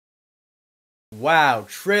Wow,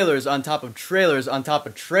 trailers on top of trailers on top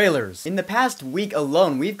of trailers. In the past week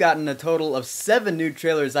alone, we've gotten a total of 7 new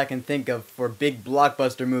trailers I can think of for big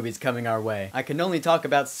blockbuster movies coming our way. I can only talk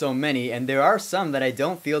about so many, and there are some that I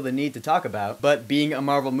don't feel the need to talk about, but being a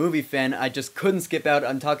Marvel movie fan, I just couldn't skip out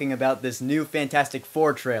on talking about this new Fantastic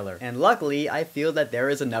Four trailer. And luckily, I feel that there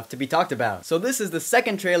is enough to be talked about. So this is the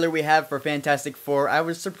second trailer we have for Fantastic Four. I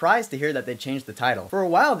was surprised to hear that they changed the title. For a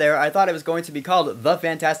while there, I thought it was going to be called The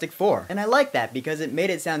Fantastic Four, and I like that because it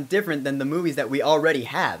made it sound different than the movies that we already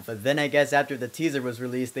have. But then I guess after the teaser was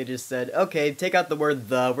released, they just said, okay, take out the word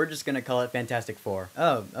the, we're just gonna call it Fantastic Four.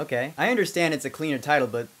 Oh, okay. I understand it's a cleaner title,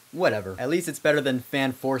 but whatever. At least it's better than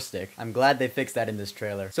Fan Four Stick. I'm glad they fixed that in this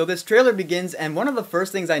trailer. So this trailer begins, and one of the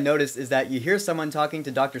first things I noticed is that you hear someone talking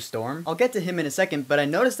to Dr. Storm. I'll get to him in a second, but I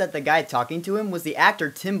noticed that the guy talking to him was the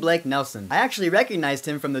actor Tim Blake Nelson. I actually recognized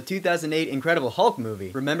him from the 2008 Incredible Hulk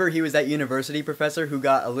movie. Remember he was that university professor who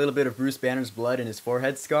got a little bit of Bruce Banner's blood in his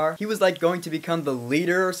forehead scar? He was like going to become the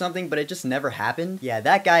leader or something, but it just never happened. Yeah,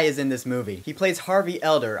 that guy is in this movie. He plays Harvey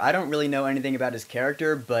Elder. I don't really know anything about his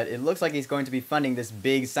character, but it looks like he's going to be funding this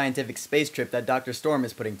big scientific space trip that Dr. Storm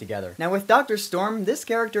is putting together. Now with Dr. Storm, this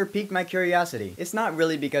character piqued my curiosity. It's not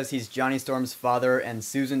really because he's Johnny Storm's father and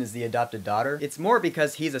Susan is the adopted daughter. It's more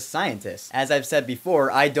because he's a scientist. As I've said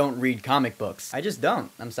before, I don't read comic books. I just don't.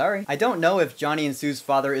 I'm sorry. I don't know if Johnny and Sue's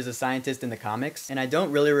father is a scientist in the comics, and I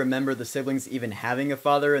don't really remember the siblings even having a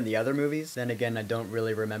father in the other movies. Then again, I don't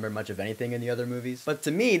really remember much of anything in the other movies. But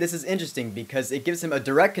to me, this is interesting because it gives him a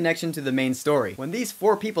direct connection to the main story. When these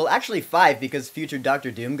 4 people, actually 5 because future Doctor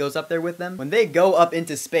Doom goes up there with them, when they go up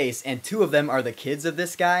into space and 2 of them are the kids of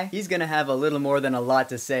this guy, he's gonna have a little more than a lot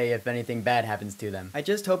to say if anything bad happens to them. I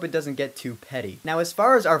just hope it doesn't get too petty. Now as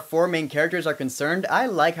far as our 4 main characters are concerned, I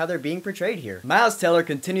like how they're being portrayed here. Miles Teller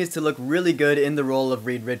continues to look really good in the role of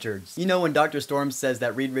Reed Richards. You know when Dr. Storm says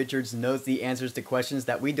that Reed Richards knows the answers to questions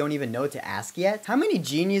that we don't even know to ask yet? How many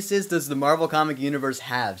geniuses does the Marvel comic universe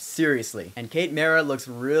have? Seriously. And Kate Mara looks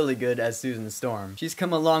really good as Susan Storm. She's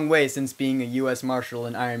come a long way since being a US Marshal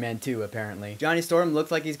in Iron Man 2 apparently. Johnny Storm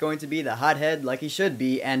looks like he's going to be the hothead like he should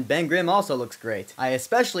be, and Ben Grimm also looks great. I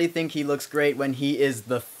especially think he looks great when he is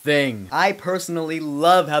the Thing. I personally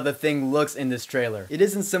love how the Thing looks in this trailer. It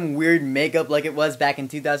isn't some weird makeup like it was back in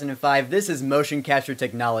 2005, this is motion capture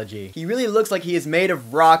technology. He really looks like he is made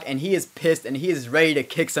of rock and he is pissed and he is ready to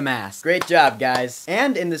kick some ass. Great job, guys.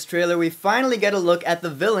 And in this trailer, we finally get a look at the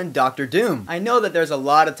villain, Dr. Doom. I know that there's a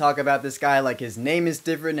lot of talk about this guy, like his name is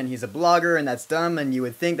different and he's a blogger and that's dumb and you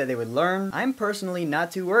would think that they would learn. I'm personally not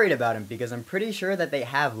too worried about him because I'm pretty sure that they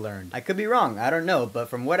have learned. I could be wrong, I don't know, but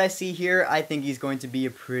from what I see here, I think he's going to be a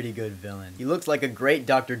pretty good villain. He looks like a great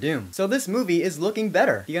Dr. Doom. So this movie is looking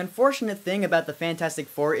better. The unfortunate thing about the Fantastic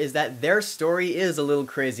Four is that their story is a little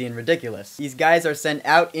crazy and ridiculous. These guys are sent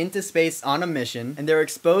out into space on a mission, and they're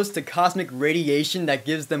exposed to cosmic radiation that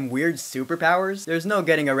gives them weird superpowers. There's no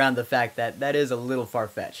getting around the fact that that is a little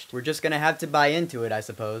far-fetched. We're just gonna have to buy into it, I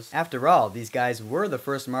suppose. After all, these guys were the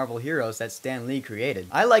first Marvel heroes that Stan Lee created.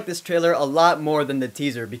 I like this trailer a lot more than the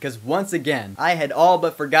teaser because once again, I had all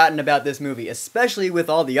but forgotten about this movie, especially with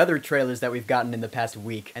all the other trailers that we've gotten in the past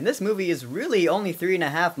week. And this movie is really only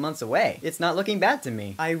 3.5 months away. It's not looking bad to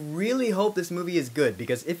me. I really hope this movie is good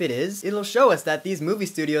because if it is, it'll show us that these movie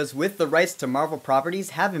studios with the rights to Marvel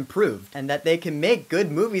properties have improved and that they can make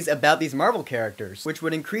good movies about these Marvel characters, which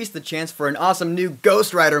would increase the chance for an awesome new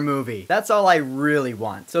Ghost Rider movie. That's all I really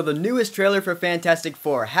want. So the newest trailer for Fantastic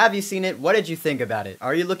Four, have you seen it? What did you think about it?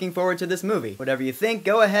 Are you looking forward to this movie? Whatever you think,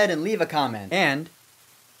 go ahead and leave a comment. And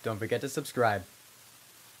don't forget to subscribe.